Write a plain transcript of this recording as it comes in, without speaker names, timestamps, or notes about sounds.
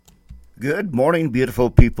Good morning,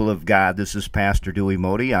 beautiful people of God. This is Pastor Dewey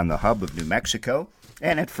Modi on the hub of New Mexico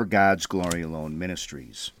and at For God's Glory Alone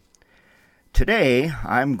Ministries. Today,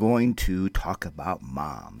 I'm going to talk about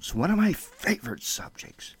moms, one of my favorite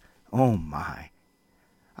subjects. Oh my,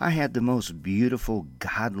 I had the most beautiful,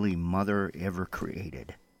 godly mother ever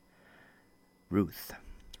created. Ruth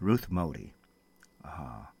Modi.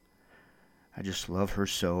 I just love her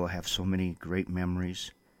so. I have so many great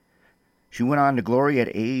memories. She went on to glory at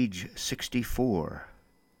age 64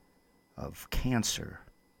 of cancer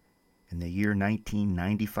in the year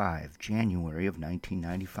 1995, January of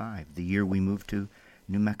 1995, the year we moved to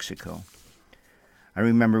New Mexico. I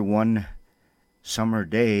remember one summer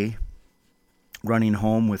day running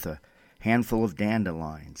home with a handful of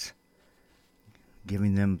dandelions,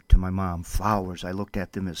 giving them to my mom, flowers. I looked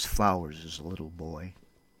at them as flowers as a little boy.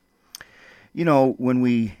 You know, when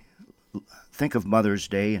we think of Mother's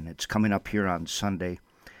Day, and it's coming up here on Sunday,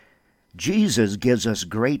 Jesus gives us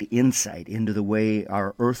great insight into the way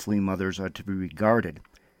our earthly mothers are to be regarded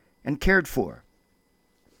and cared for.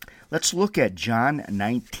 Let's look at John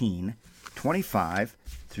 19:25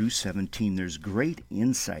 through 17. There's great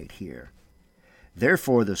insight here.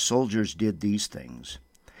 Therefore the soldiers did these things.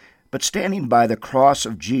 But standing by the cross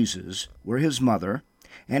of Jesus were his mother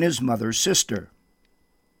and his mother's sister,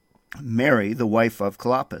 Mary, the wife of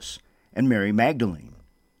Clopas, and Mary Magdalene.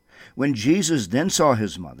 When Jesus then saw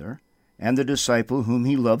his mother and the disciple whom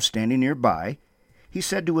he loved standing nearby, he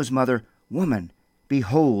said to his mother, "Woman,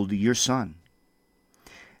 behold your son."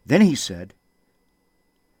 Then he said,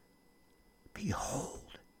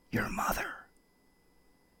 "Behold your mother."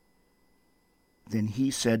 Then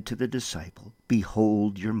he said to the disciple,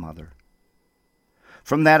 "Behold your mother."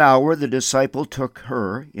 From that hour the disciple took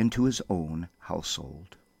her into his own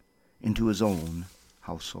household.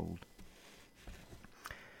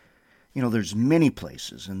 You know, there's many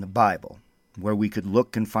places in the Bible where we could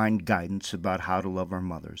look and find guidance about how to love our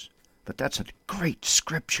mothers. But that's a great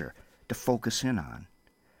scripture to focus in on.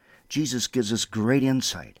 Jesus gives us great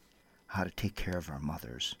insight how to take care of our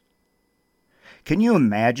mothers. Can you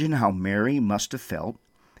imagine how Mary must have felt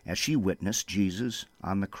as she witnessed Jesus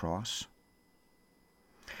on the cross?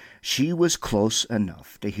 She was close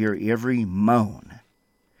enough to hear every moan,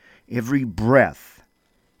 every breath,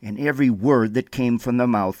 and every word that came from the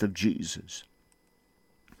mouth of Jesus.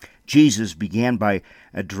 Jesus began by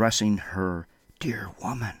addressing her, "Dear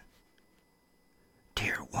woman,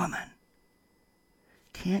 dear woman."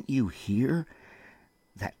 Can't you hear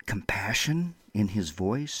that compassion in his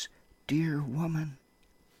voice? Dear woman.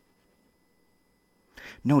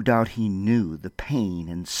 No doubt he knew the pain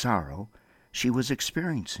and sorrow she was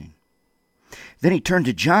experiencing. Then he turned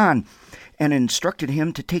to John and instructed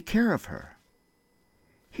him to take care of her.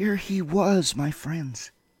 Here he was, my friends.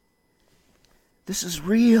 This is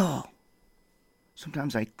real.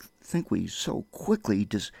 Sometimes I think we so quickly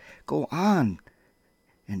just go on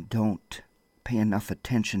and don't pay enough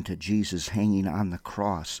attention to Jesus hanging on the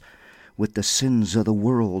cross with the sins of the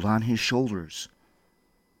world on his shoulders.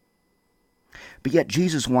 But yet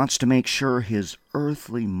Jesus wants to make sure his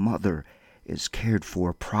earthly mother is cared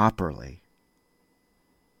for properly.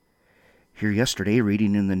 Here yesterday,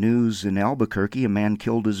 reading in the news in Albuquerque, a man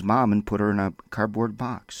killed his mom and put her in a cardboard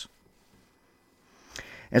box.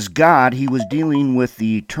 As God, he was dealing with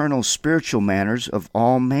the eternal spiritual matters of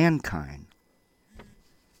all mankind.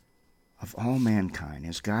 As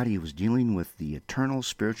God, he was dealing with the eternal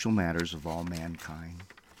spiritual matters of all mankind.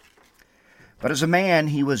 But as a man,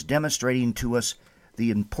 he was demonstrating to us the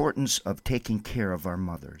importance of taking care of our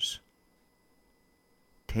mothers.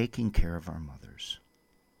 Taking care of our mothers.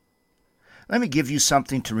 Let me give you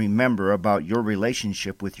something to remember about your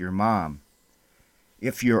relationship with your mom.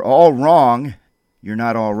 If you're all wrong, you're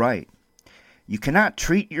not all right. You cannot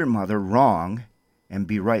treat your mother wrong and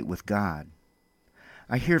be right with God.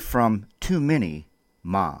 I hear from too many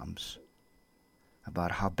moms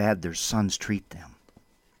about how bad their sons treat them.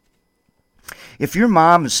 If your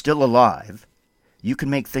mom is still alive, you can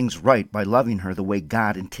make things right by loving her the way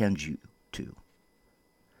God intends you to.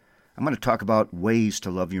 I'm going to talk about ways to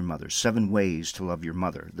love your mother, 7 ways to love your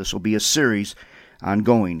mother. This will be a series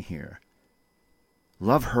ongoing here.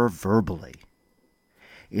 Love her verbally.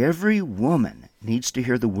 Every woman needs to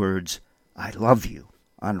hear the words, "I love you,"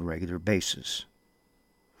 on a regular basis.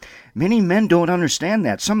 Many men don't understand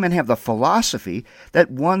that. Some men have the philosophy that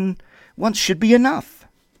once should be enough.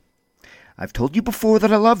 I've told you before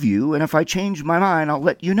that I love you, and if I change my mind, I'll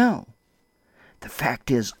let you know. The fact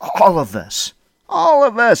is, all of us,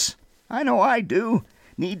 I know I do,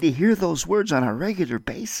 need to hear those words on a regular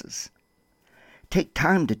basis. Take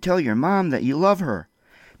time to tell your mom that you love her,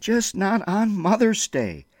 just not on Mother's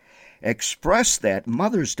Day. Express that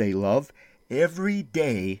Mother's Day love every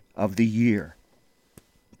day of the year.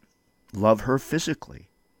 Love her physically.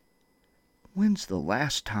 When's the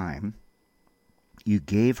last time you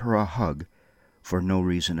gave her a hug for no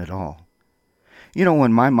reason at all? You know,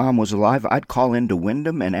 when my mom was alive, I'd call into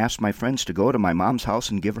Wyndham and ask my friends to go to my mom's house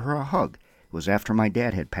and give her a hug. It was after my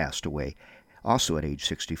dad had passed away, also at age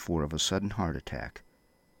 64 of a sudden heart attack.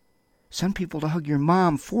 Send people to hug your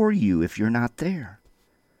mom for you if you're not there.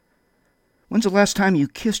 When's the last time you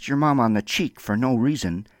kissed your mom on the cheek for no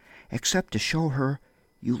reason except to show her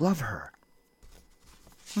you love her?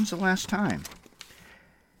 When's the last time?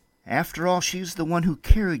 After all, she's the one who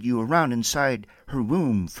carried you around inside her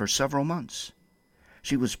womb for several months.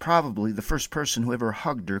 She was probably the first person who ever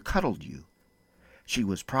hugged or cuddled you. She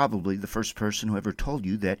was probably the first person who ever told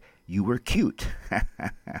you that you were cute.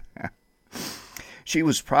 She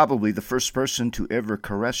was probably the first person to ever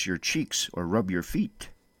caress your cheeks or rub your feet.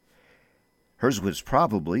 Hers was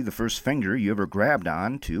probably the first finger you ever grabbed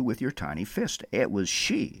on to with your tiny fist. It was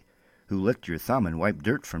she who licked your thumb and wiped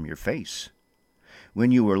dirt from your face.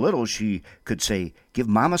 When you were little, she could say, "Give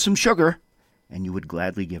Mama some sugar," and you would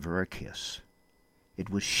gladly give her a kiss. It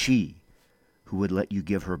was she who would let you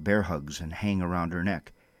give her bear hugs and hang around her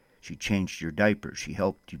neck. She changed your diaper. She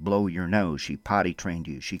helped you blow your nose. She potty trained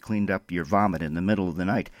you. She cleaned up your vomit in the middle of the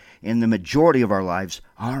night. In the majority of our lives,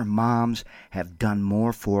 our moms have done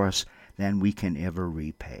more for us than we can ever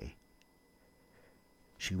repay.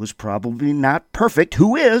 She was probably not perfect.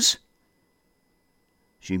 Who is?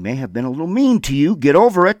 She may have been a little mean to you. Get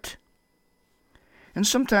over it. And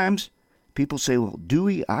sometimes people say, "Well,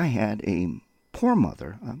 Dewey, I had a poor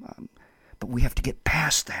mother." But we have to get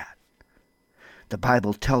past that. The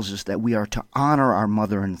Bible tells us that we are to honor our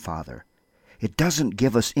mother and father. It doesn't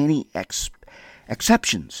give us any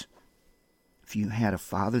exceptions. If you had a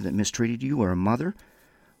father that mistreated you, or a mother,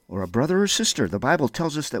 or a brother or sister, the Bible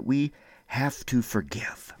tells us that we have to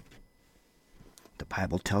forgive. The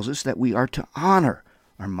Bible tells us that we are to honor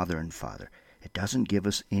our mother and father. It doesn't give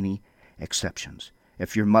us any exceptions.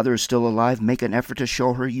 If your mother is still alive, make an effort to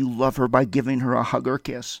show her you love her by giving her a hug or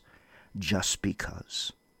kiss. Just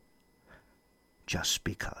because. Just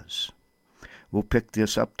because. We'll pick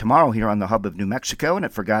this up tomorrow here on the Hub of New Mexico and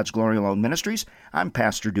at For God's Glory Alone Ministries. I'm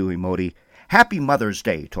Pastor Dewey Modi. Happy Mother's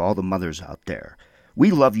Day to all the mothers out there.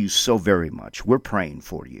 We love you so very much. We're praying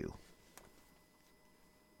for you.